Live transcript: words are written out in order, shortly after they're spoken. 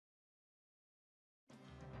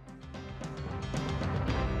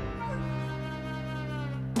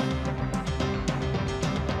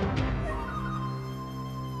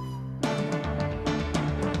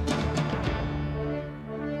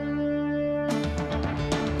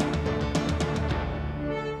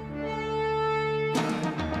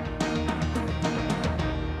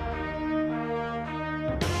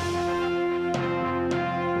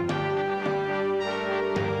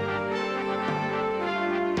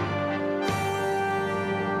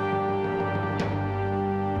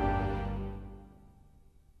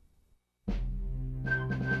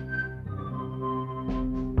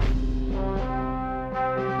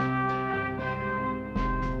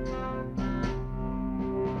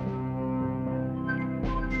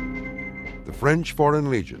The French Foreign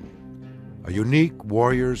Legion, a unique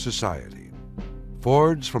warrior society,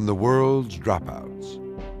 forged from the world's dropouts.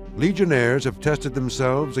 Legionnaires have tested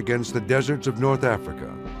themselves against the deserts of North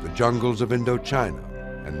Africa, the jungles of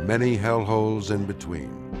Indochina, and many hellholes in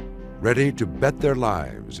between, ready to bet their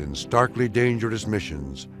lives in starkly dangerous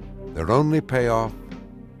missions, their only payoff,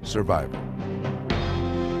 survival.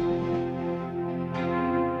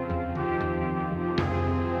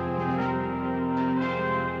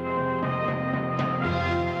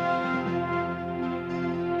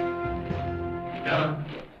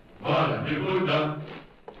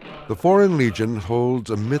 The Foreign Legion holds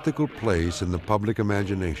a mythical place in the public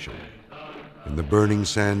imagination, in the burning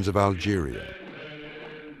sands of Algeria,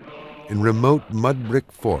 in remote mud-brick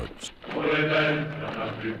forts,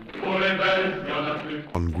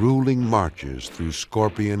 on grueling marches through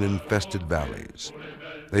scorpion-infested valleys.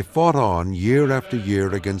 They fought on year after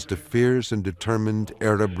year against a fierce and determined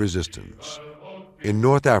Arab resistance. In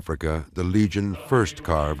North Africa, the Legion first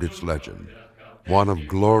carved its legend, one of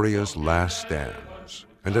glorious last stands,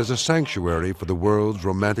 and as a sanctuary for the world's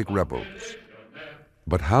romantic rebels.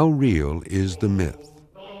 But how real is the myth?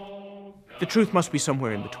 The truth must be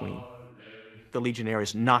somewhere in between. The Legionnaire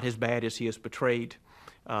is not as bad as he is portrayed,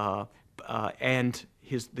 and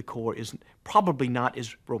the Corps is probably not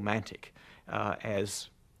as romantic as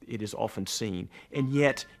it is often seen. And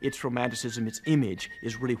yet, its romanticism, its image,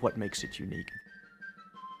 is really what makes it unique.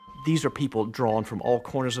 These are people drawn from all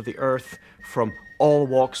corners of the earth, from all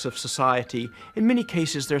walks of society. In many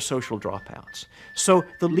cases, they're social dropouts. So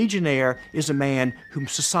the Legionnaire is a man whom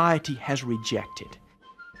society has rejected.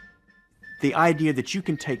 The idea that you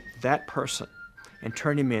can take that person and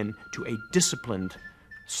turn him into a disciplined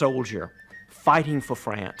soldier fighting for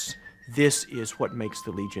France, this is what makes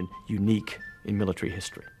the Legion unique in military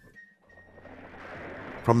history.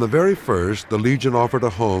 From the very first, the Legion offered a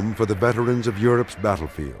home for the veterans of Europe's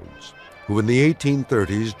battlefields, who in the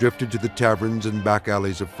 1830s drifted to the taverns and back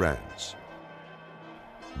alleys of France.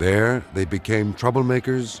 There, they became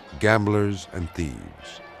troublemakers, gamblers, and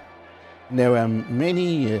thieves. There were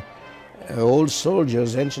many old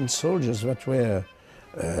soldiers, ancient soldiers that were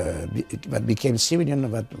that became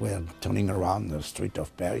civilian, that were turning around the street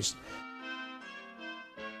of Paris.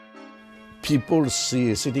 People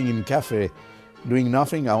sitting in cafe doing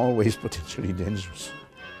nothing are always potentially dangerous.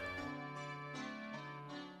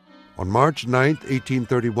 On March 9,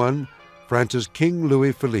 1831, France's King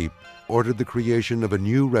Louis Philippe ordered the creation of a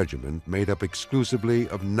new regiment made up exclusively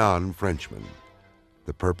of non-Frenchmen.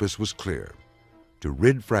 The purpose was clear: to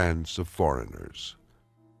rid France of foreigners.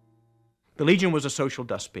 The Legion was a social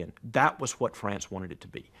dustbin. That was what France wanted it to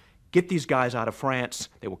be. Get these guys out of France.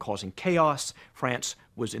 They were causing chaos. France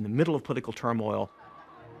was in the middle of political turmoil.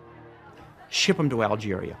 Ship them to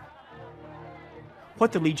Algeria.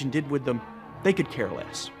 What the Legion did with them, they could care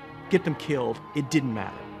less. Get them killed, it didn't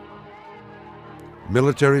matter.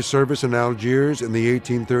 Military service in Algiers in the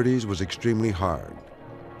 1830s was extremely hard.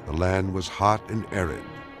 The land was hot and arid.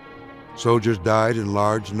 Soldiers died in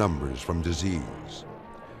large numbers from disease.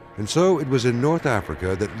 And so it was in North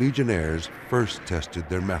Africa that Legionnaires first tested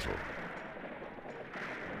their mettle.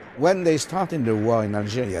 When they started the war in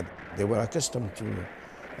Algeria, they were accustomed to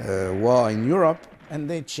war in Europe, and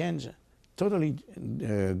they changed totally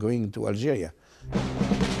going to Algeria.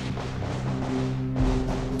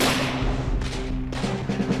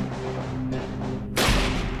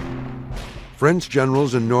 French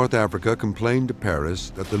generals in North Africa complained to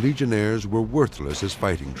Paris that the Legionnaires were worthless as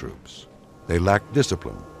fighting troops. They lacked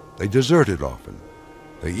discipline. They deserted often.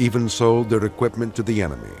 They even sold their equipment to the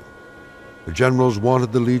enemy. The generals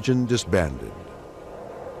wanted the Legion disbanded.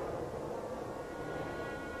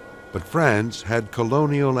 But France had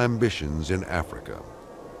colonial ambitions in Africa.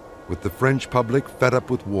 With the French public fed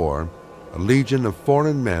up with war, a legion of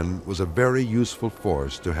foreign men was a very useful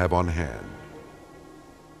force to have on hand.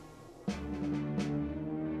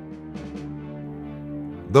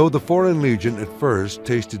 Though the Foreign Legion at first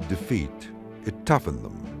tasted defeat, it toughened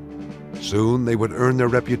them. Soon they would earn their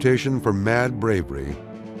reputation for mad bravery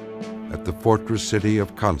at the fortress city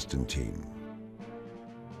of Constantine.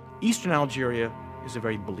 Eastern Algeria is a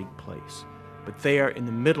very bleak place, but there in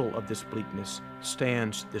the middle of this bleakness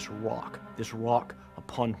stands this rock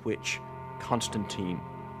upon which Constantine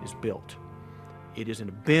is built. It is in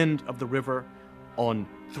a bend of the river. On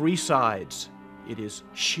three sides, it is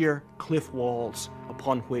sheer cliff walls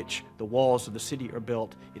upon which the walls of the city are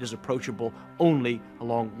built. It is approachable only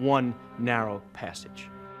along one narrow passage.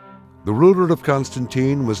 The ruler of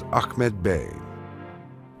Constantine was Ahmed Bey.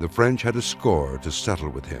 The French had a score to settle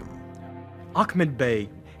with him. Ahmed Bey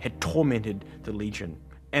had tormented the Legion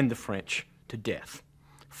and the French to death.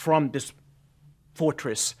 From this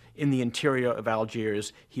fortress in the interior of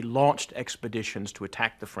Algiers, he launched expeditions to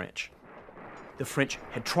attack the French. The French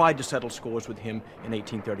had tried to settle scores with him in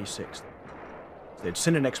 1836. They had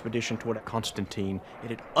sent an expedition toward Constantine. It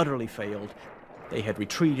had utterly failed. They had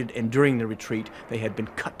retreated, and during the retreat, they had been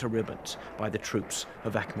cut to ribbons by the troops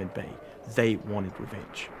of Ahmed Bey. They wanted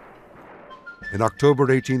revenge. In October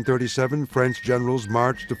 1837, French generals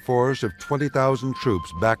marched a force of 20,000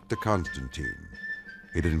 troops back to Constantine.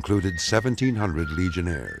 It included 1,700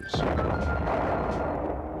 legionnaires.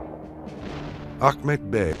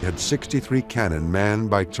 Ahmed Bey had 63 cannon manned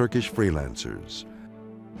by Turkish freelancers.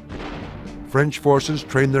 French forces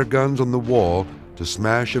trained their guns on the wall to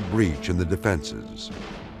smash a breach in the defenses.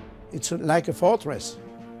 It's like a fortress.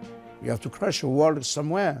 You have to crush a wall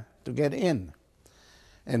somewhere to get in.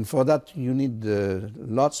 And for that you need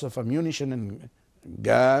lots of ammunition and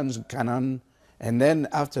guns, cannon. And then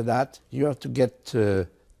after that you have to get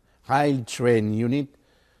highly trained unit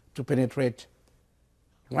to penetrate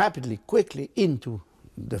rapidly, quickly into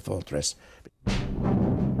the fortress.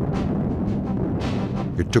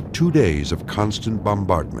 It took 2 days of constant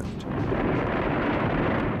bombardment.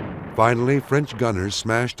 Finally, French gunners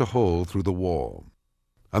smashed a hole through the wall.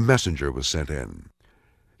 A messenger was sent in.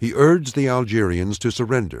 He urged the Algerians to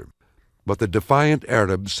surrender, but the defiant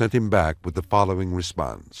Arabs sent him back with the following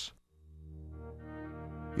response: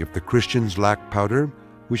 "If the Christians lack powder,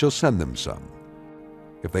 we shall send them some.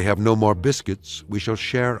 If they have no more biscuits, we shall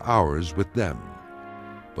share ours with them.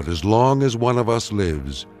 But as long as one of us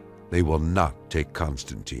lives, they will not take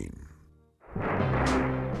Constantine."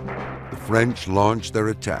 The French launched their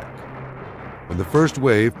attack. When the first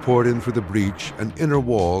wave poured in through the breach, an inner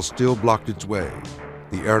wall still blocked its way.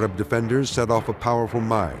 The Arab defenders set off a powerful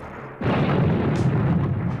mine.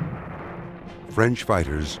 French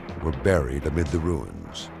fighters were buried amid the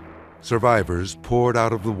ruins. Survivors poured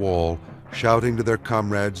out of the wall, shouting to their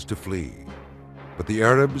comrades to flee. But the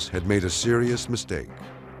Arabs had made a serious mistake.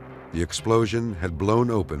 The explosion had blown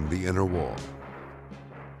open the inner wall.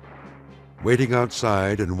 Waiting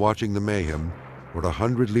outside and watching the mayhem were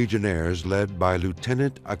 100 legionnaires led by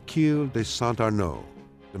Lieutenant Achille de Saint-Arnaud,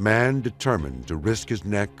 a man determined to risk his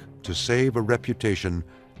neck to save a reputation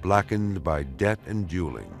blackened by debt and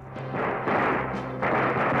dueling.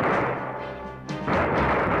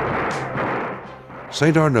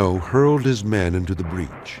 Saint-Arnaud hurled his men into the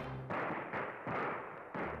breach.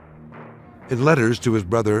 In letters to his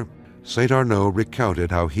brother, Saint-Arnaud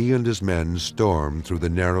recounted how he and his men stormed through the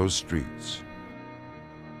narrow streets.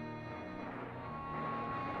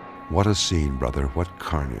 What a scene, brother, what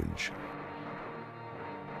carnage.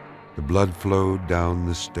 The blood flowed down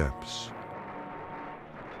the steps.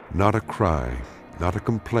 Not a cry, not a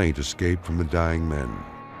complaint escaped from the dying men.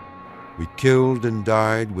 We killed and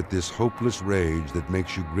died with this hopeless rage that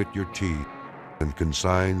makes you grit your teeth and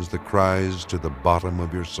consigns the cries to the bottom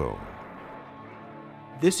of your soul.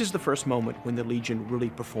 This is the first moment when the Legion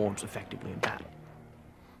really performs effectively in battle.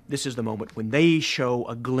 This is the moment when they show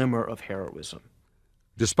a glimmer of heroism.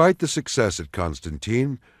 Despite the success at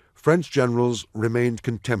Constantine, French generals remained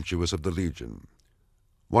contemptuous of the Legion.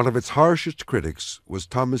 One of its harshest critics was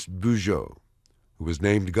Thomas Bugeaud, who was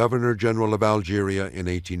named Governor-General of Algeria in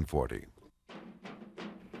 1840.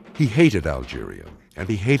 He hated Algeria, and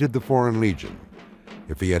he hated the Foreign Legion.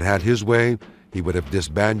 If he had had his way, he would have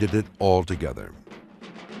disbanded it altogether.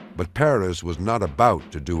 But Paris was not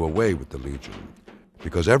about to do away with the Legion,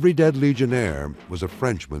 because every dead legionnaire was a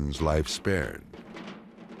Frenchman's life spared.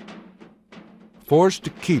 Forced to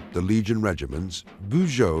keep the Legion regiments,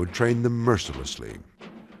 Bugeaud trained them mercilessly.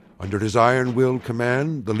 Under his iron-willed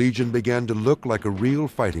command, the Legion began to look like a real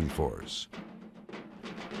fighting force.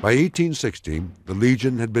 By 1860, the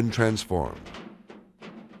Legion had been transformed.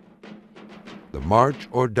 The march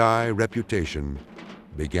or die reputation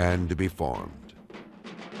began to be formed.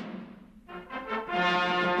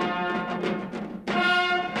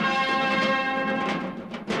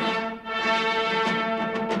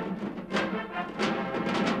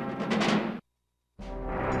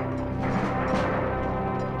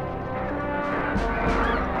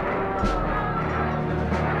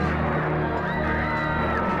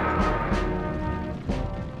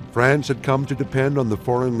 France had come to depend on the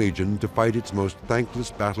Foreign Legion to fight its most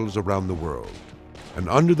thankless battles around the world, and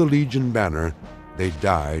under the Legion banner, they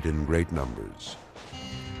died in great numbers.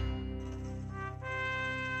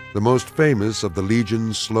 The most famous of the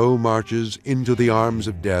Legion's slow marches into the arms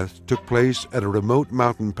of death took place at a remote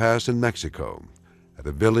mountain pass in Mexico, at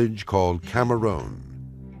a village called Cameroon.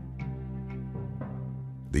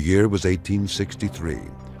 The year was 1863.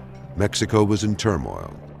 Mexico was in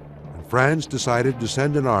turmoil. France decided to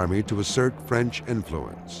send an army to assert French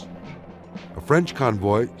influence. a French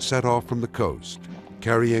convoy set off from the coast,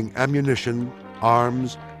 carrying ammunition,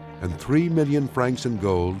 arms, and 3 million francs in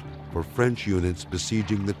gold for French units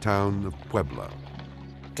besieging the town of Puebla.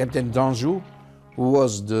 Captain Danjou, who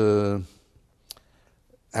was the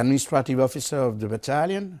administrative officer of the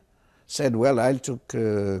battalion, said, well, I took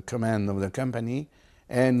command of the company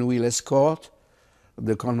and will escort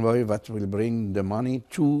the convoy that will bring the money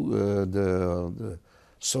to the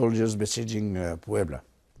soldiers besieging Puebla.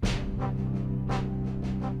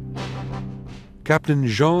 Captain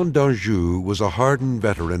Jean Danjou was a hardened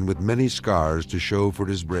veteran with many scars to show for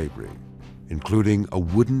his bravery, including a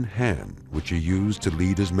wooden hand which he used to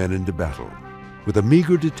lead his men into battle. With a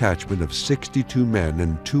meager detachment of 62 men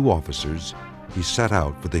and 2 officers, he set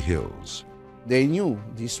out for the hills. They knew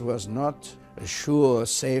this was not a sure,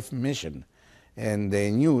 safe mission, and they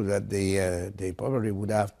knew that they probably would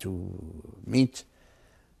have to meet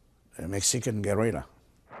a Mexican guerrilla.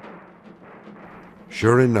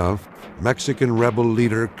 Sure enough, Mexican rebel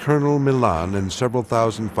leader Colonel Milan and several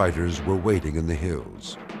thousand fighters were waiting in the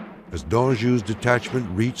hills. As Danjou's detachment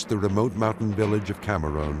reached the remote mountain village of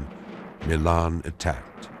Cameron, Milan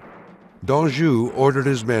attacked. Danjou ordered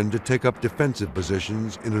his men to take up defensive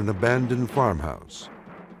positions in an abandoned farmhouse.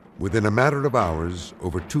 Within a matter of hours,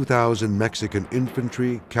 over 2,000 Mexican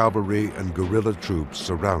infantry, cavalry, and guerrilla troops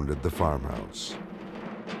surrounded the farmhouse.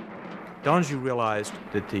 Danjou realized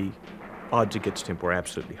that the odds against him were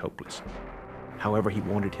absolutely hopeless. However, he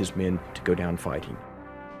wanted his men to go down fighting.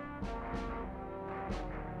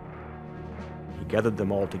 He gathered them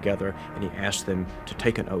all together and he asked them to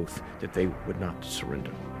take an oath that they would not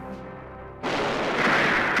surrender.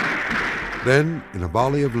 Then, in a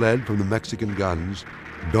volley of lead from the Mexican guns,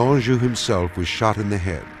 Danjou himself was shot in the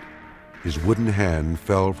head. His wooden hand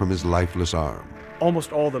fell from his lifeless arm.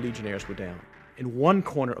 Almost all the legionnaires were down. In one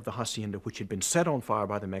corner of the hacienda, which had been set on fire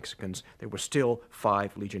by the Mexicans, there were still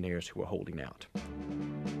 5 legionnaires who were holding out.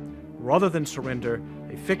 Rather than surrender,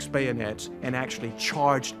 they fixed bayonets and actually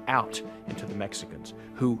charged out into the Mexicans,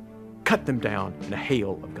 who cut them down in a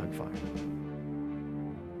hail of gunfire.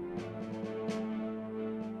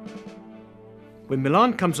 When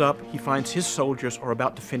Milan comes up, he finds his soldiers are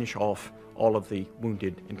about to finish off all of the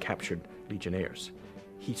wounded and captured legionnaires.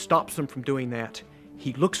 He stops them from doing that.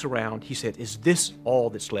 He looks around, he said, is this all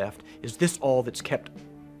that's left? Is this all that's kept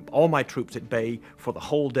all my troops at bay for the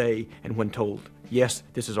whole day? And when told, yes,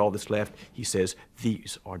 this is all that's left, he says,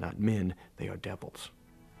 these are not men, they are devils.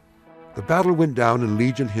 The battle went down in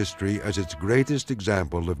Legion history as its greatest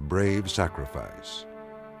example of brave sacrifice.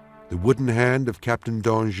 The wooden hand of Captain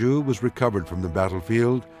Danjou was recovered from the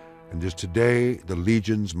battlefield and is today the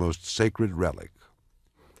Legion's most sacred relic.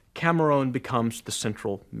 Cameron becomes the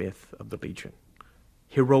central myth of the Legion.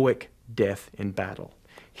 Heroic death in battle.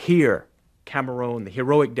 Here, Cameron, the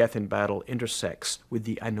heroic death in battle, intersects with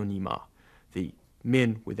the Anonyma, the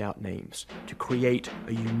men without names, to create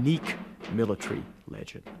a unique military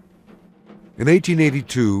legend. In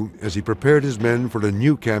 1882, as he prepared his men for a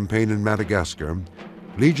new campaign in Madagascar,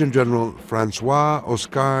 Legion General François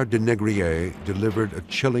Oscar de Négrier delivered a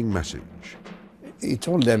chilling message. He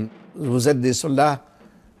told them, vous êtes des soldats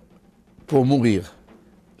pour mourir.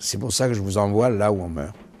 C'est pour ça que je vous envoie là où on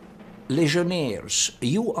meurt. Legionnaires,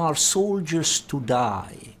 you are soldiers to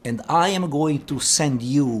die, and I am going to send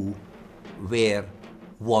you where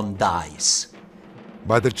one dies.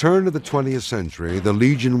 By the turn of the 20th century, the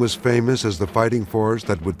Legion was famous as the fighting force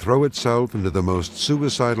that would throw itself into the most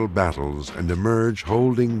suicidal battles and emerge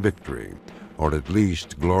holding victory, or at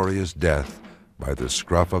least glorious death, by the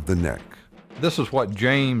scruff of the neck. This is what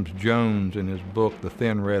James Jones in his book, The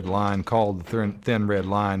Thin Red Line, called the Thin Red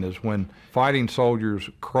Line, is when fighting soldiers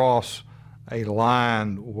cross a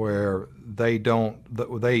line where they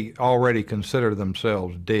already consider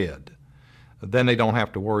themselves dead. Then they don't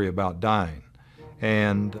have to worry about dying.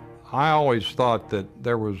 And I always thought that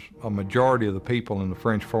there was a majority of the people in the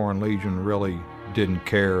French Foreign Legion really didn't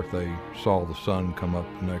care if they saw the sun come up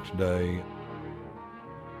the next day.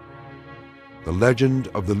 The legend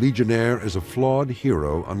of the Legionnaire as a flawed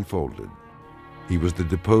hero unfolded. He was the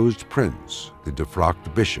deposed prince, the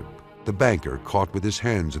defrocked bishop, the banker caught with his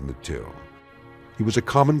hands in the till. He was a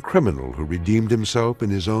common criminal who redeemed himself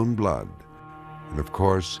in his own blood. And of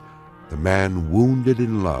course, the man wounded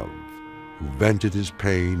in love, who vented his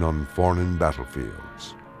pain on foreign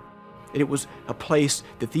battlefields. And it was a place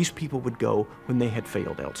that these people would go when they had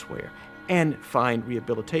failed elsewhere and find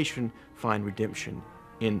rehabilitation, find redemption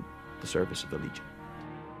in the service of the Legion.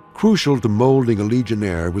 Crucial to molding a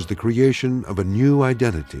Legionnaire was the creation of a new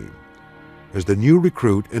identity. As the new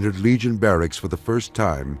recruit entered Legion barracks for the first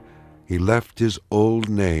time, he left his old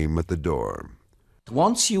name at the door.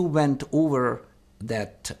 Once you went over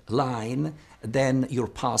that line, then your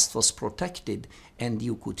past was protected, and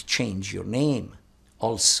you could change your name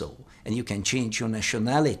also, and you can change your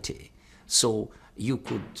nationality. So you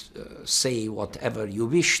could say whatever you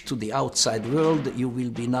wish to the outside world. You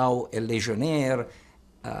will be now a legionnaire,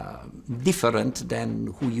 different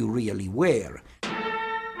than who you really were.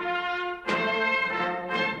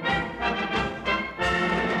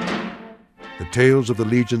 The tales of the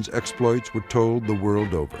Legion's exploits were told the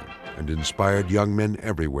world over and inspired young men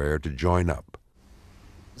everywhere to join up.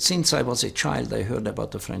 Since I was a child, I heard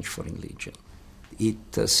about the French Foreign Legion.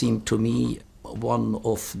 It seemed to me one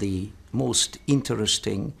of the most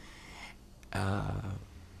interesting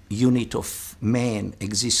unit of men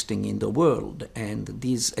existing in the world, and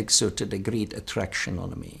this exerted a great attraction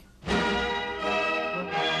on me.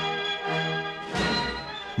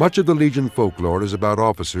 Much of the Legion folklore is about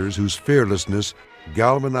officers whose fearlessness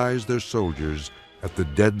galvanized their soldiers at the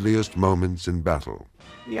deadliest moments in battle.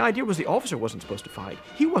 The idea was the officer wasn't supposed to fight.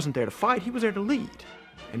 He wasn't there to fight, he was there to lead.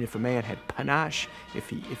 And if a man had panache, if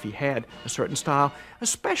he had a certain style,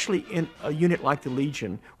 especially in a unit like the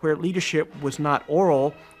Legion, where leadership was not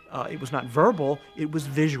oral, it was not verbal, it was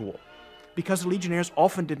visual, because the Legionnaires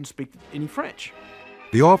often didn't speak any French.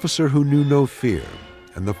 The officer who knew no fear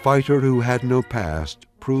and the fighter who had no past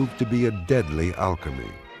proved to be a deadly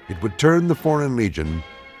alchemy. It would turn the Foreign Legion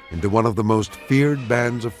into one of the most feared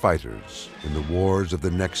bands of fighters in the wars of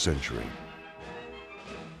the next century.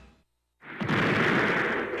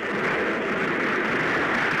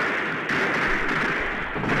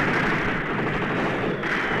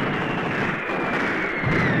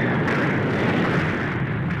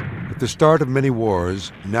 At the start of many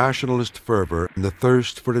wars, nationalist fervor and the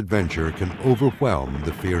thirst for adventure can overwhelm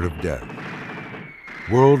the fear of death.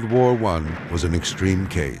 World War I was an extreme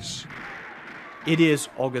case. It is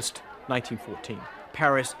August 1914.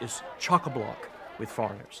 Paris is chock-a-block with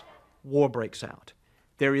foreigners. War breaks out.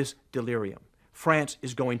 There is delirium. France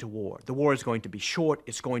is going to war. The war is going to be short.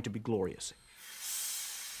 It's going to be glorious.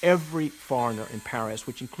 Every foreigner in Paris,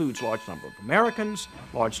 which includes a large number of Americans,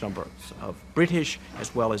 large numbers of British,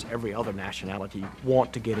 as well as every other nationality,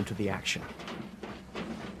 want to get into the action.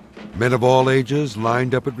 Men of all ages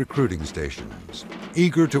lined up at recruiting stations,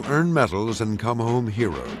 eager to earn medals and come home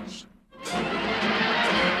heroes.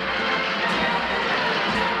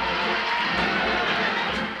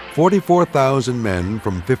 "44,000 men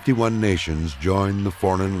from 51 nations joined the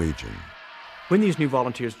Foreign Legion. When these new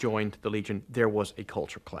volunteers joined the Legion, there was a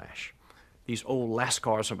culture clash. These old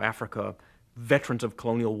Lascars of Africa, veterans of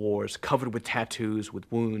colonial wars, covered with tattoos, with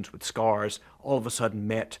wounds, with scars, all of a sudden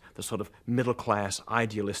met the sort of middle-class,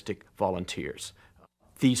 idealistic volunteers.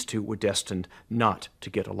 These two were destined not to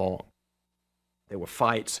get along. There were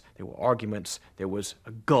fights, there were arguments, there was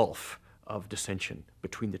a gulf of dissension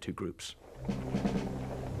between the two groups.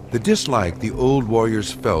 The dislike the old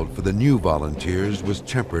warriors felt for the new volunteers was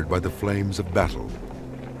tempered by the flames of battle.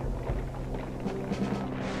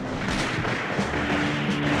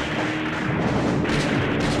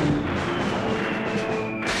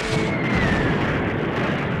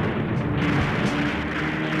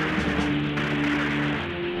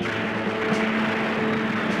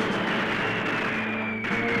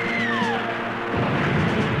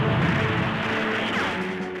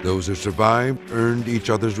 Those who survived earned each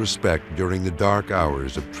other's respect during the dark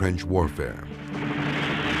hours of trench warfare.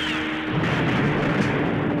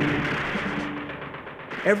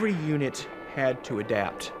 Every unit had to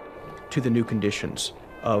adapt to the new conditions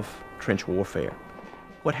of trench warfare.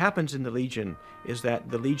 What happens in the Legion is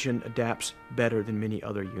that the Legion adapts better than many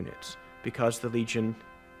other units because the Legion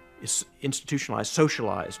is institutionalized,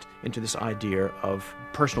 socialized into this idea of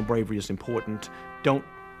personal bravery is important. Don't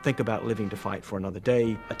think about living to fight for another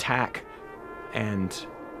day, attack, and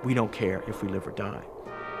we don't care if we live or die.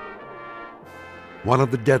 One of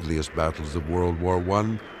the deadliest battles of World War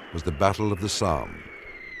I was the Battle of the Somme.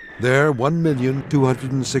 There,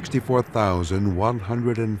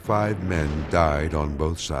 1,264,105 men died on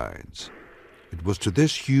both sides. It was to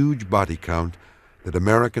this huge body count that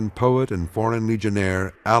American poet and Foreign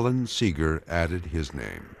Legionnaire Alan Seeger added his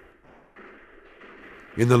name.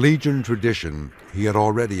 In the Legion tradition, he had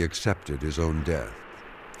already accepted his own death.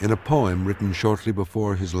 In a poem written shortly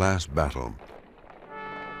before his last battle,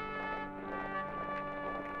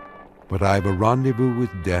 "But I've a rendezvous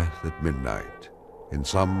with death at midnight in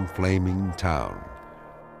some flaming town,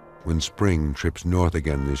 when spring trips north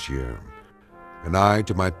again this year, and I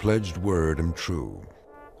to my pledged word am true.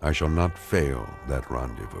 I shall not fail that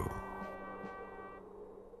rendezvous."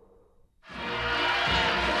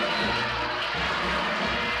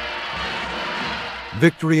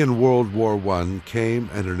 Victory in World War I came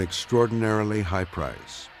at an extraordinarily high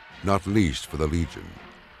price, not least for the Legion.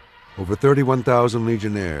 Over 31,000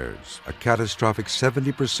 legionnaires, a catastrophic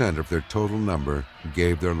 70% of their total number,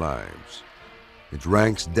 gave their lives. Its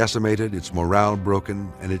ranks decimated, its morale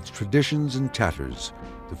broken, and its traditions in tatters,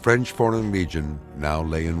 the French Foreign Legion now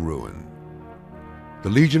lay in ruin. The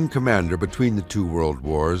Legion commander between the two world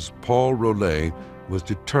wars, Paul Rollet, was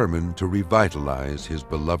determined to revitalize his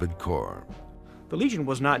beloved corps. The Legion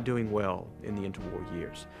was not doing well in the interwar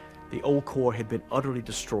years. The old corps had been utterly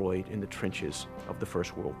destroyed in the trenches of the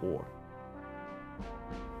First World War.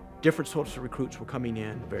 Different sorts of recruits were coming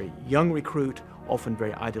in, very young recruit, often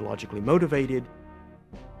very ideologically motivated.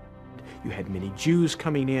 You had many Jews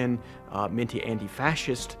coming in, many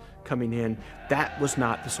anti-fascists coming in. That was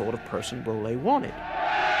not the sort of person Rollet wanted.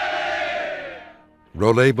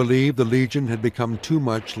 Rollet believed the Legion had become too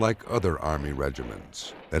much like other army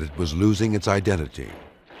regiments, that it was losing its identity.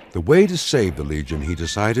 The way to save the Legion, he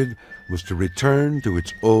decided, was to return to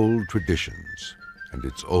its old traditions and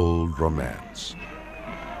its old romance.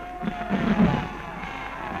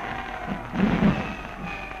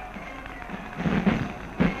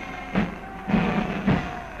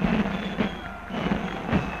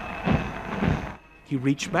 He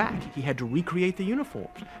reached back. He had to recreate the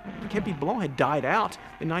uniforms. The Kepi Blanc had died out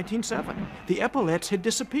in 1907. The epaulettes had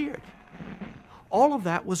disappeared. All of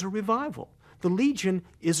that was a revival. The Legion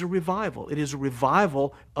is a revival. It is a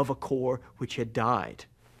revival of a corps which had died.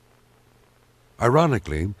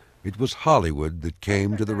 Ironically, it was Hollywood that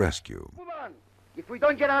came to the rescue. Move on. If we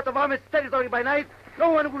don't get out of Amish territory by night,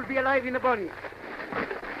 no one will be alive in the morning.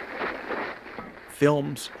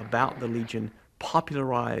 Films about the Legion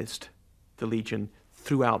popularized the Legion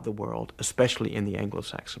throughout the world, especially in the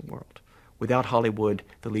Anglo-Saxon world. Without Hollywood,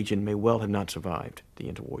 the Legion may well have not survived the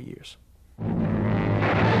interwar years.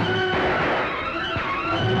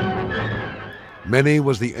 Many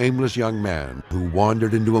was the aimless young man who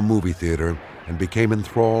wandered into a movie theater and became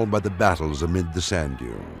enthralled by the battles amid the sand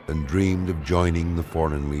dunes and dreamed of joining the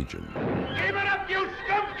Foreign Legion. Keep it up, you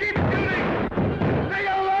scum! Keep shooting! They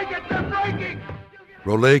don't like it! They're breaking!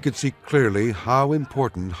 Rollet could see clearly how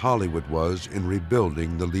important Hollywood was in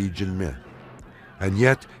rebuilding the Legion myth. And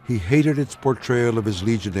yet, he hated its portrayal of his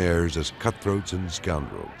legionnaires as cutthroats and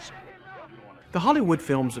scoundrels. The Hollywood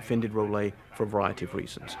films offended Rollet for a variety of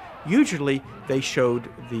reasons. Usually, they showed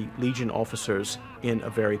the Legion officers in a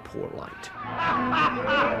very poor light.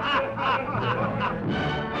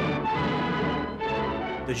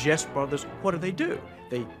 The Geste brothers, what do?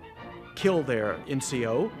 They kill their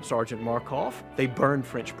NCO, Sergeant Markov, they burn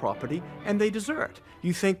French property, and they desert.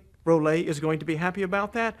 You think Rollet is going to be happy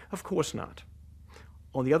about that? Of course not.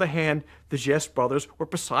 On the other hand, the Geste brothers were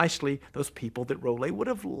precisely those people that Rollet would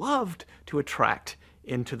have loved to attract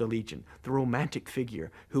into the Legion. The romantic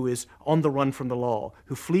figure who is on the run from the law,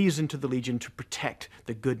 who flees into the Legion to protect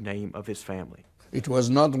the good name of his family. It was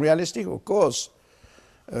not realistic, of course.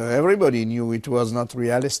 Everybody knew it was not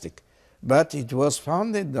realistic. But it was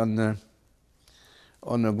founded on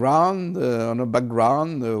a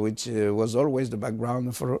background which was always the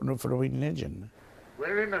background for Foreign Legion.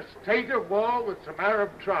 We're in a state of war with some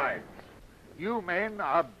Arab tribes. You men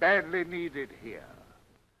are badly needed here.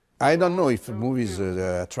 I don't know if movies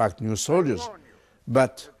attract new soldiers,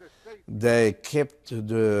 but they kept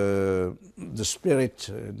the spirit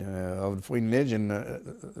of the Foreign Legion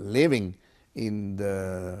living in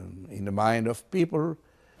the mind of people.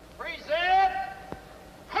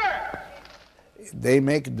 They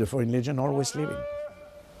make the Foreign Legion always living.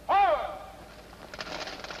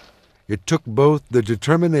 It took both the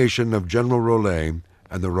determination of General Rollet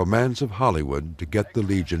and the romance of Hollywood to get the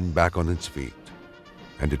Legion back on its feet.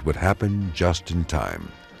 And it would happen just in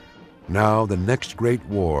time. Now the next great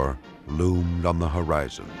war loomed on the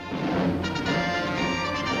horizon.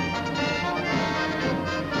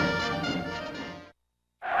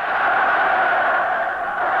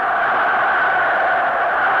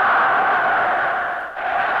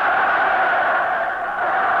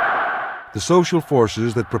 The social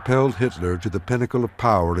forces that propelled Hitler to the pinnacle of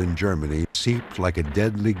power in Germany seeped like a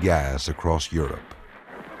deadly gas across Europe.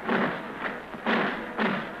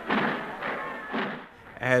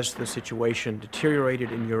 As the situation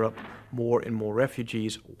deteriorated in Europe, more and more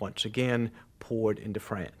refugees once again poured into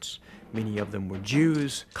France. Many of them were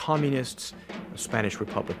Jews, communists, Spanish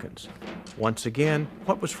Republicans. Once again,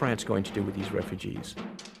 what was France going to do with these refugees?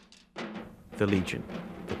 The Legion,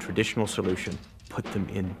 the traditional solution, put them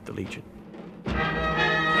in the Legion.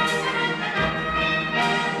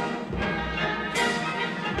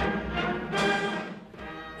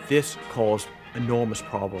 This caused enormous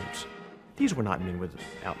problems. These were not men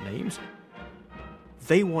without names.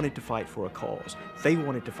 They wanted to fight for a cause. They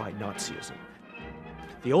wanted to fight Nazism.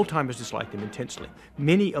 The old-timers disliked them intensely.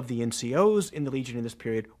 Many of the NCOs in the Legion in this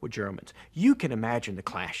period were Germans. You can imagine the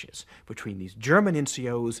clashes between these German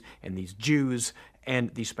NCOs and these Jews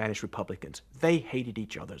and these Spanish Republicans. They hated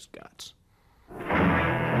each other's guts.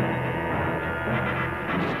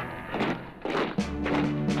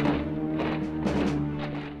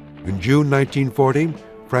 In June 1940,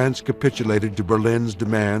 France capitulated to Berlin's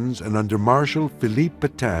demands and under Marshal Philippe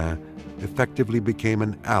Pétain effectively became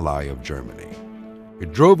an ally of Germany.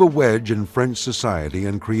 It drove a wedge in French society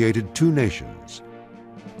and created two nations.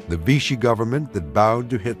 The Vichy government that bowed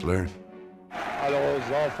to Hitler, Alors,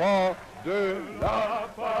 enfants de la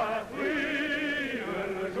patrie,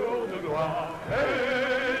 le jour de gloire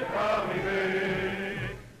est arrivé.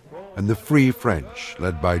 and the Free French,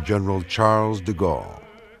 led by General Charles de Gaulle.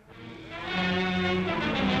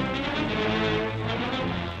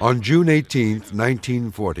 On June 18,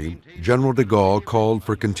 1940, General de Gaulle called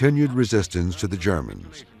for continued resistance to the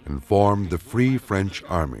Germans and formed the Free French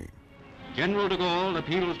Army. General de Gaulle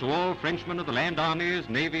appeals to all Frenchmen of the land armies,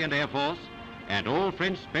 navy and air force, and all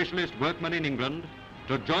French specialist workmen in England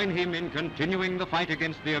to join him in continuing the fight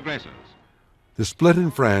against the aggressors. The split in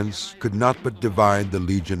France could not but divide the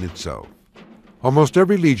Legion itself. Almost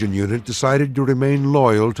every Legion unit decided to remain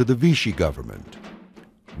loyal to the Vichy government.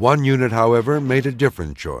 One unit, however, made a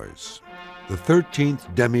different choice. The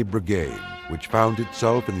 13th Demi Brigade, which found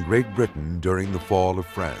itself in Great Britain during the fall of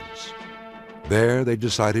France. There they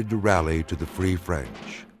decided to rally to the Free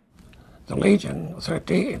French. The Legion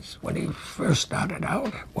 13th, when he first started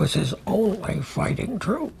out, was his only fighting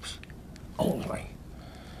troops. Only.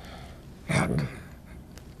 And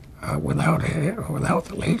without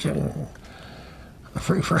the Legion, the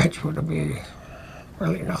Free French would be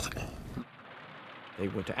really nothing. They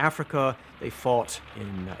went to Africa, they fought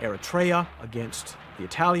in Eritrea against the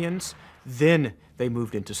Italians, then they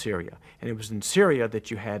moved into Syria. And it was in Syria that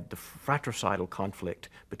you had the fratricidal conflict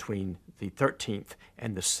between the 13th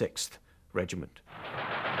and the 6th Regiment.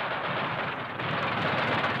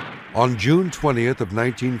 On June 20th of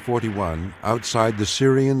 1941, outside the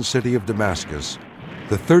Syrian city of Damascus,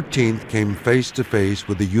 the 13th came face to face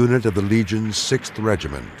with a unit of the Legion's 6th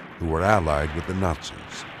Regiment, who were allied with the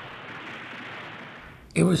Nazis.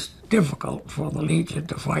 It was difficult for the Legion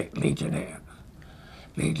to fight Legionnaires,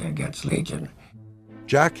 Legion against Legion.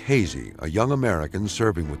 Jack Hazy, a young American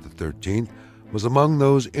serving with the 13th, was among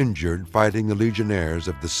those injured fighting the Legionnaires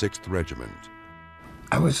of the 6th Regiment.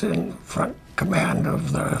 I was in front command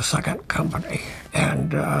of the 2nd Company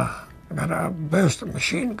and got a burst of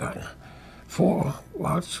machine gun. 4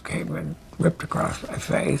 bullets came and ripped across my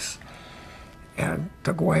face and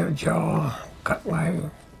took away the jaw, cut my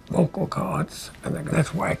vocal cords, and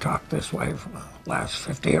that's why I talk this way for the last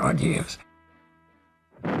 50-odd years.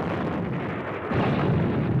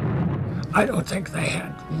 I don't think they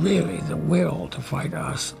had really the will to fight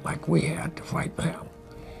us like we had to fight them,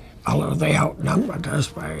 although they outnumbered us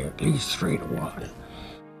by at least 3 to 1.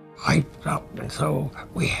 Hyped up, and so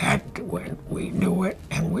we had to win. We knew it,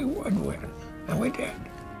 and we would win, and we did.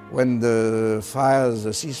 When the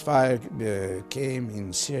ceasefire came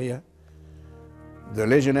in Syria, the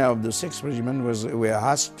Legionnaire of the 6th Regiment were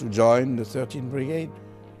asked to join the 13th Brigade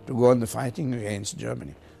to go on the fighting against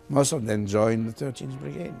Germany. Most of them joined the 13th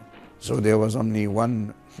Brigade. So there was only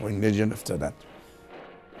one Legion after that.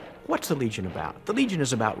 What's the Legion about? The Legion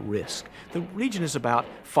is about risk. The Legion is about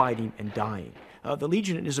fighting and dying. The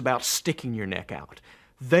Legion is about sticking your neck out.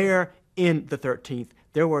 There in the 13th,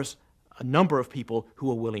 there was a number of people who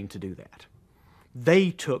were willing to do that.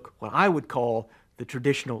 They took what I would call the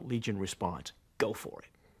traditional Legion response. Go for it.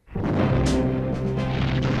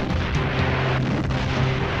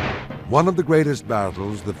 One of the greatest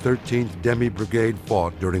battles the 13th Demi Brigade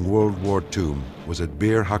fought during World War II was at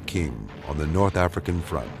Bir Hakeim on the North African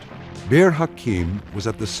front. Bir Hakeim was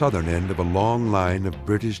at the southern end of a long line of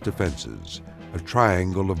British defenses, a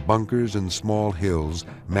triangle of bunkers and small hills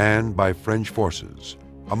manned by French forces.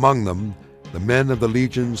 Among them, the men of the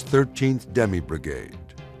Legion's 13th Demi Brigade.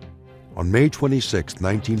 On May 26,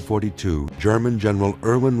 1942, German General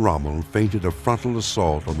Erwin Rommel feinted a frontal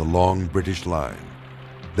assault on the long British line,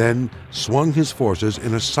 then swung his forces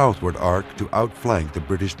in a southward arc to outflank the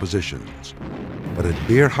British positions. But at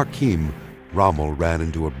Bir Hakeim, Rommel ran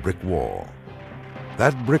into a brick wall.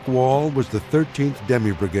 That brick wall was the 13th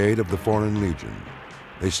Demi Brigade of the Foreign Legion.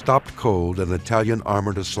 They stopped cold an Italian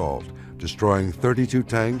armored assault, destroying 32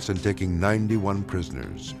 tanks and taking 91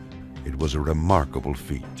 prisoners. It was a remarkable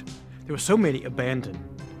feat. There were so many abandoned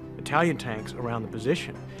Italian tanks around the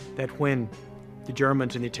position that when the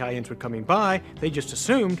Germans and the Italians were coming by, they just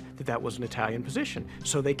assumed that that was an Italian position.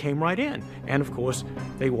 So they came right in. And of course,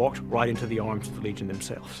 they walked right into the arms of the Legion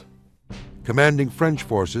themselves. Commanding French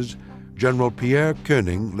forces, General Pierre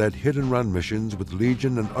Koenig led hit-and-run missions with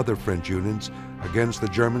Legion and other French units against the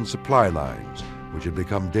German supply lines, which had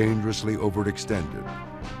become dangerously overextended.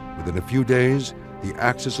 Within a few days, the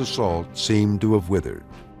Axis assault seemed to have withered.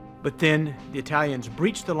 But then the Italians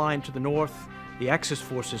breached the line to the north, the Axis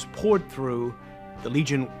forces poured through, the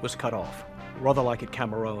Legion was cut off. Rather like at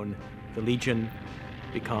Cameroon, the Legion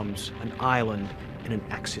becomes an island in an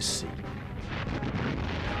Axis sea.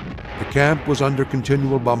 The camp was under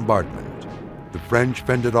continual bombardment. The French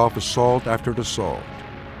fended off assault after assault.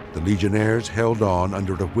 The Legionnaires held on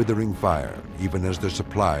under a withering fire, even as their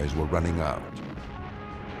supplies were running out.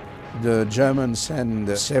 The Germans sent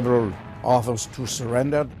several offers to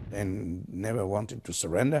surrender and never wanted to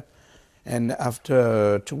surrender. And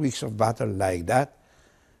after 2 weeks of battle like that,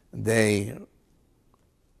 they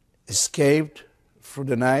escaped through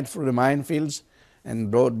the night, through the minefields,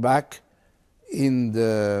 and brought back in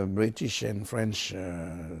the British and French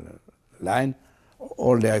line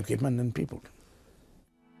all their equipment and people.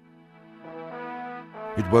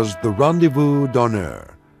 It was the rendezvous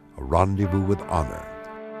d'honneur, a rendezvous with honor.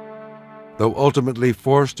 Though ultimately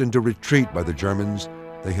forced into retreat by the Germans,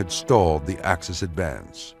 they had stalled the Axis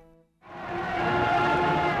advance.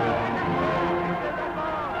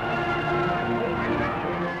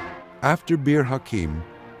 After Bir Hakeim,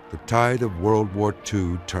 the tide of World War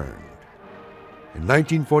II turned. In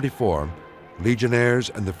 1944, Legionnaires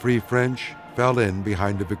and the Free French fell in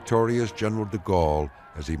behind the victorious General de Gaulle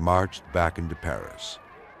as he marched back into Paris.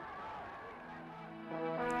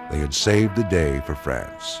 They had saved the day for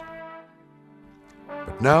France.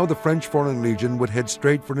 But now the French Foreign Legion would head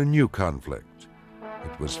straight for a new conflict.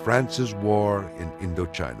 It was France's war in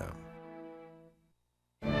Indochina.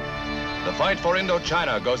 The fight for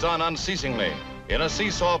Indochina goes on unceasingly in a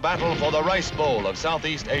seesaw battle for the Rice Bowl of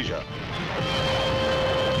Southeast Asia.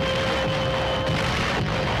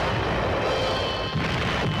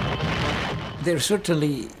 There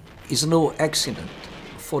certainly is no accident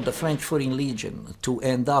for the French Foreign Legion to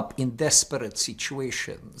end up in desperate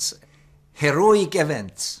situations, heroic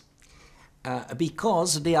events,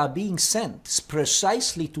 because they are being sent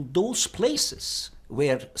precisely to those places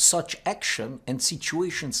where such action and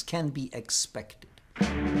situations can be expected.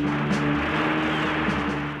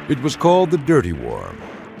 It was called the Dirty War.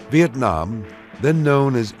 Vietnam, then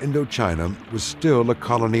known as Indochina, was still a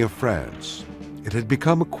colony of France. It had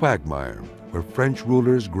become a quagmire where French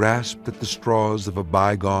rulers grasped at the straws of a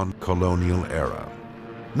bygone colonial era.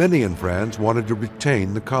 Many in France wanted to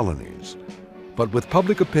retain the colonies. But with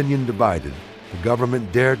public opinion divided, the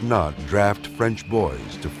government dared not draft French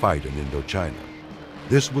boys to fight in Indochina.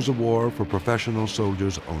 This was a war for professional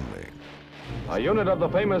soldiers only. A unit of the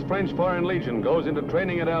famous French Foreign Legion goes into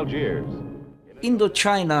training at Algiers.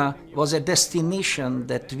 Indochina was a destination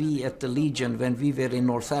that we at the Legion, when we were in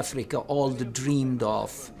North Africa, all dreamed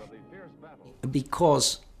of,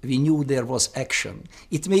 because we knew there was action.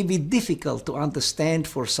 It may be difficult to understand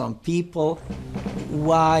for some people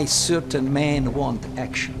why certain men want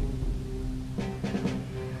action.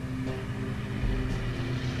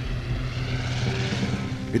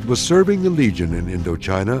 It was serving the Legion in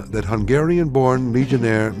Indochina that Hungarian-born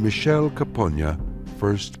Legionnaire Michel Capogna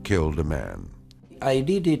first killed a man. I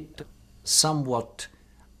did it somewhat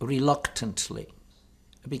reluctantly,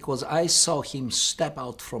 because I saw him step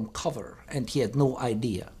out from cover and he had no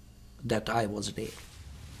idea that I was there.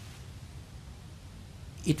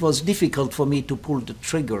 It was difficult for me to pull the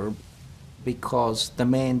trigger because the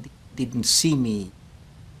man didn't see me.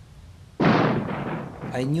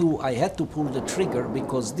 I knew I had to pull the trigger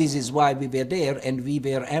because this is why we were there, and we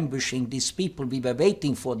were ambushing these people. We were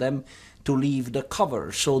waiting for them to leave the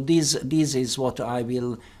cover. So this is what I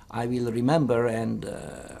will remember, and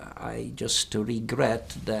I just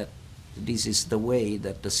regret that this is the way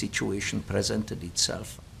that the situation presented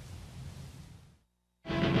itself.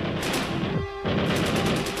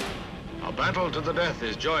 A battle to the death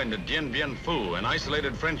is joined at Dien Bien Phu, an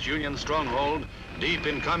isolated French Union stronghold deep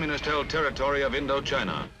in communist-held territory of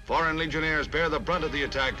Indochina. Foreign Legionnaires bear the brunt of the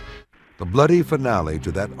attack. The bloody finale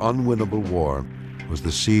to that unwinnable war was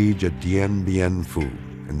the siege at Dien Bien Phu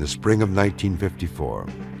in the spring of 1954.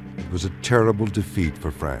 It was a terrible defeat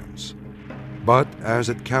for France. But as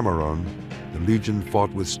at Cameroon, the Legion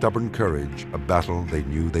fought with stubborn courage a battle they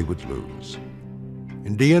knew they would lose.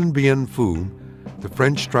 In Dien Bien Phu, the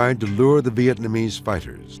French tried to lure the Vietnamese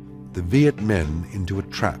fighters, the Viet Minh, into a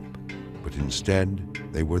trap, but instead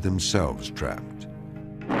they were themselves trapped.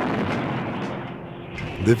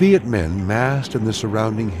 The Viet Minh massed in the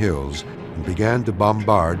surrounding hills and began to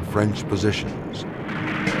bombard French positions.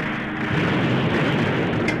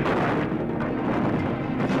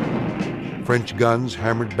 French guns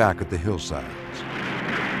hammered back at the hillsides.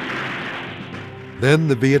 Then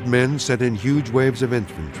the Viet Minh sent in huge waves of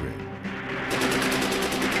infantry.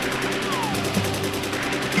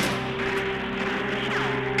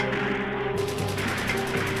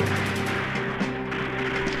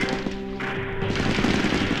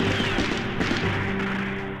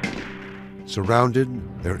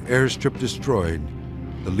 Surrounded, their airstrip destroyed,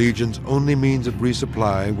 the Legion's only means of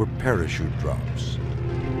resupply were parachute drops.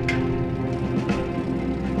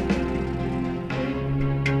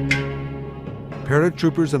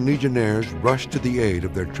 Paratroopers and Legionnaires rushed to the aid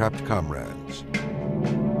of their trapped comrades.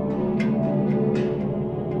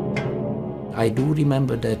 I do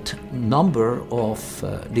remember that number of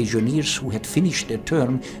Legionnaires who had finished their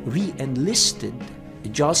term re-enlisted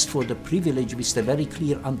just for the privilege, with the very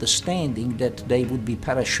clear understanding that they would be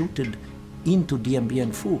parachuted into Dien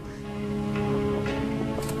Bien Phu.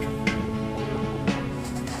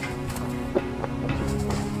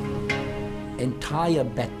 Entire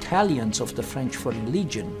battalions of the French Foreign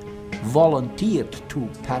Legion volunteered to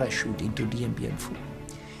parachute into Dien Bien Phu.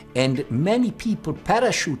 And many people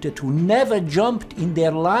parachuted who never jumped in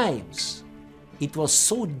their lives. It was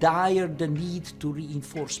so dire the need to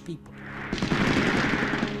reinforce people.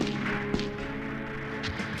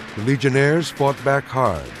 The Legionnaires fought back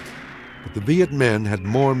hard, but the Viet Minh had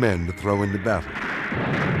more men to throw into battle.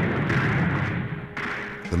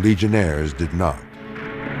 The Legionnaires did not.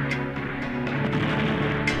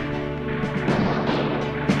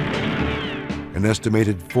 An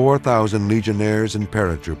estimated 4,000 Legionnaires and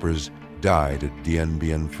paratroopers died at Dien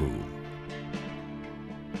Bien Phu.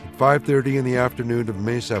 At 5:30 in the afternoon of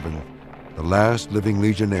May 7th, the last living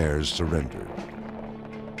Legionnaires surrendered.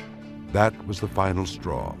 That was the final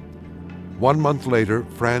straw. 1 month later,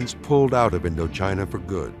 France pulled out of Indochina for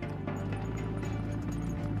good.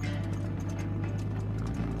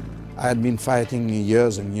 I had been fighting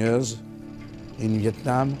years and years in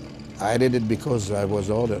Vietnam. I did it because I was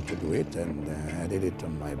ordered to do it, and I did it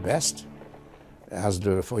on my best. As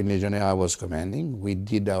the Foreign Legionnaire I was commanding, we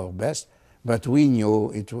did our best, but we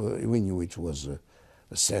knew it was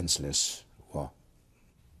a senseless war.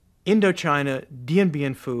 Indochina, Dien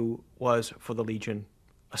Bien Phu was, for the Legion,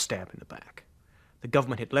 a stab in the back. The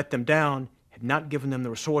government had let them down, had not given them the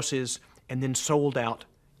resources, and then sold out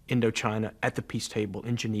Indochina at the peace table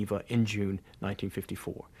in Geneva in June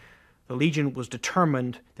 1954. The Legion was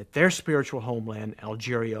determined that their spiritual homeland,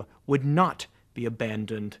 Algeria, would not be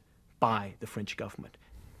abandoned by the French government.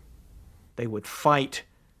 They would fight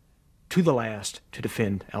to the last to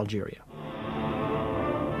defend Algeria.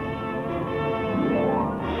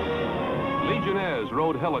 Legionnaires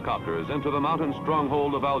rode helicopters into the mountain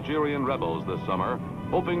stronghold of Algerian rebels this summer,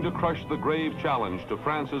 hoping to crush the grave challenge to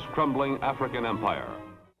France's crumbling African empire.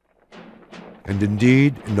 And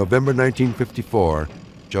indeed, in November 1954,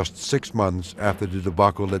 just 6 months after the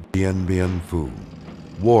debacle at Dien Bien Phu,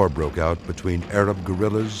 war broke out between Arab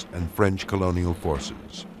guerrillas and French colonial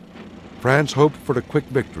forces. France hoped for a quick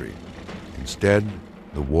victory. Instead,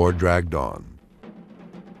 the war dragged on.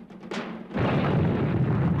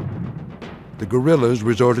 The guerrillas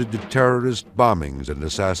resorted to terrorist bombings and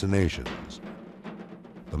assassinations.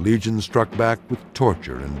 The Legion struck back with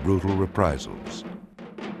torture and brutal reprisals.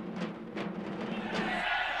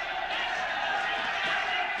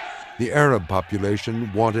 The Arab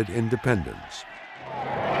population wanted independence.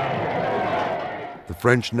 The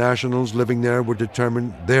French nationals living there were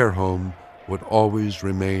determined their home would always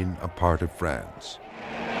remain a part of France.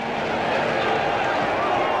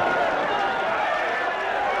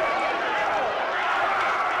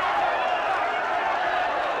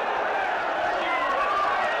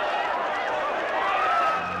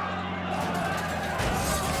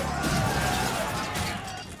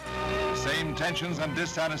 Tensions and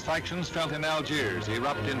dissatisfactions felt in Algiers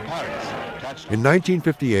erupt in Paris. In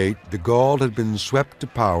 1958, de Gaulle had been swept to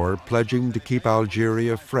power, pledging to keep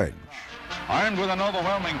Algeria French. Armed with an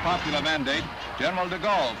overwhelming popular mandate, General de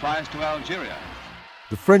Gaulle flies to Algeria.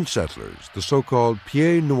 The French settlers, the so-called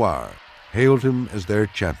Pieds Noirs, hailed him as their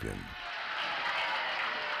champion.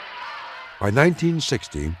 By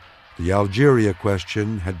 1960, the Algeria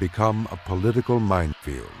question had become a political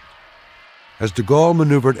minefield. As de Gaulle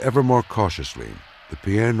maneuvered ever more cautiously, the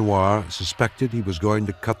Pieds Noirs suspected he was going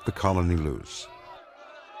to cut the colony loose.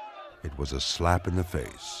 It was a slap in the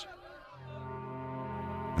face.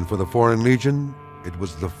 And for the Foreign Legion, it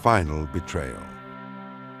was the final betrayal.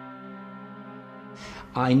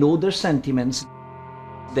 I know their sentiments.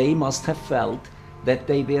 They must have felt that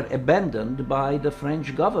they were abandoned by the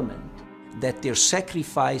French government, that their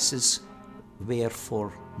sacrifices were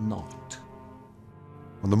for naught.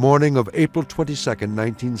 On the morning of April 22nd,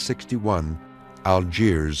 1961,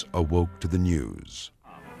 Algiers awoke to the news.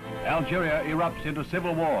 Algeria erupts into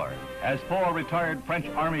civil war as 4 retired French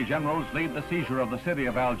army generals lead the seizure of the city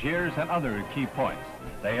of Algiers and other key points.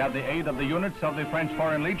 They have the aid of the units of the French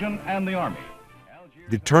Foreign Legion and the army.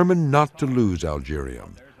 Determined not to lose Algeria,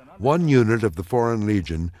 one unit of the Foreign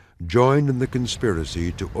Legion joined in the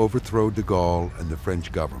conspiracy to overthrow de Gaulle and the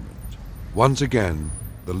French government. Once again,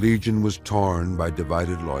 the Legion was torn by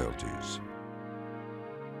divided loyalties.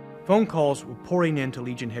 Phone calls were pouring into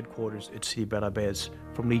Legion headquarters at Sidi Bel Abbès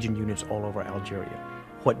from Legion units all over Algeria.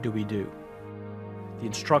 What do we do? The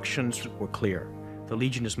instructions were clear. The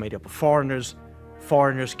Legion is made up of foreigners.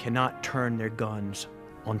 Foreigners cannot turn their guns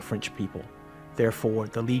on French people. Therefore,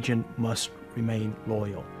 the Legion must remain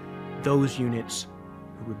loyal. Those units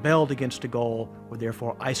who rebelled against de Gaulle were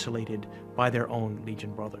therefore isolated by their own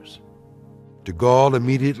Legion brothers. De Gaulle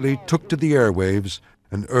immediately took to the airwaves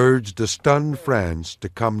and urged a stunned France to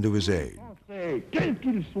come to his aid.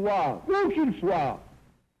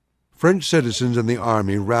 French citizens and the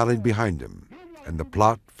army rallied behind him, and the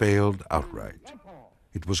plot failed outright.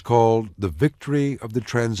 It was called the Victory of the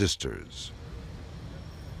Transistors.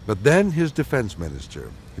 But then his defense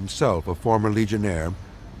minister, himself a former legionnaire,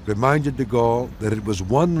 reminded de Gaulle that it was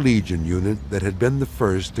one Legion unit that had been the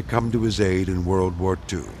first to come to his aid in World War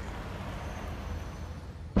II.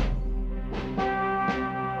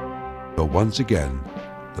 So once again,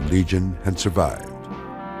 the Legion had survived.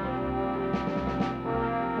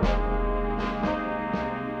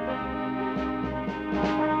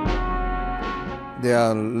 They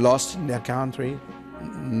are lost in their country,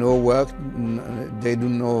 no work, they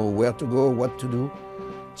don't know where to go, what to do.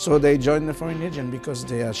 So they join the Foreign Legion because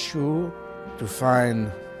they are sure to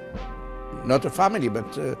find not a family,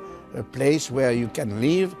 but a place where you can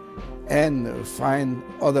live and find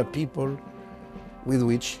other people with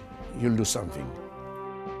which you'll do something.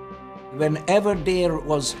 Whenever there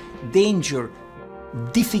was danger,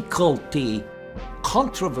 difficulty,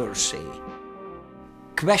 controversy,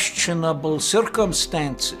 questionable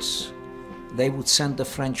circumstances, they would send the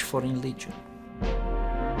French Foreign Legion.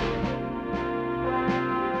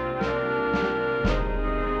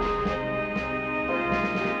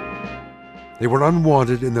 They were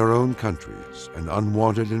unwanted in their own countries and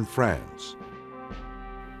unwanted in France.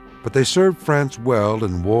 But they served France well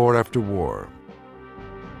in war after war.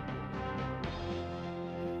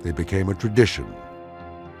 They became a tradition.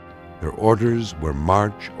 Their orders were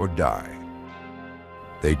march or die.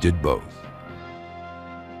 They did both.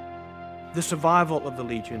 The survival of the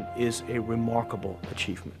Legion is a remarkable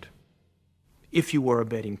achievement. If you were a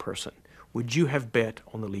betting person, would you have bet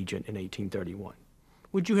on the Legion in 1831?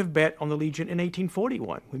 Would you have bet on the Legion in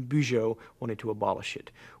 1841 when Bugeaud wanted to abolish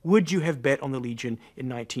it? Would you have bet on the Legion in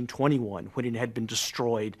 1921 when it had been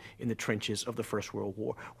destroyed in the trenches of the First World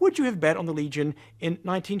War? Would you have bet on the Legion in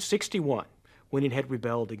 1961 when it had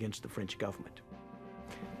rebelled against the French government?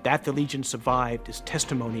 That the Legion survived is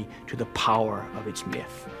testimony to the power of its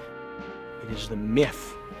myth. It is the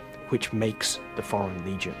myth which makes the Foreign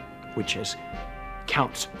Legion, which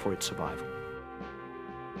counts for its survival.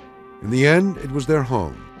 In the end, it was their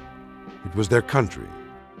home. It was their country.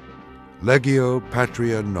 Legio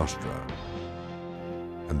Patria Nostra.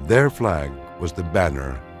 And their flag was the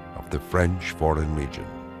banner of the French Foreign Legion.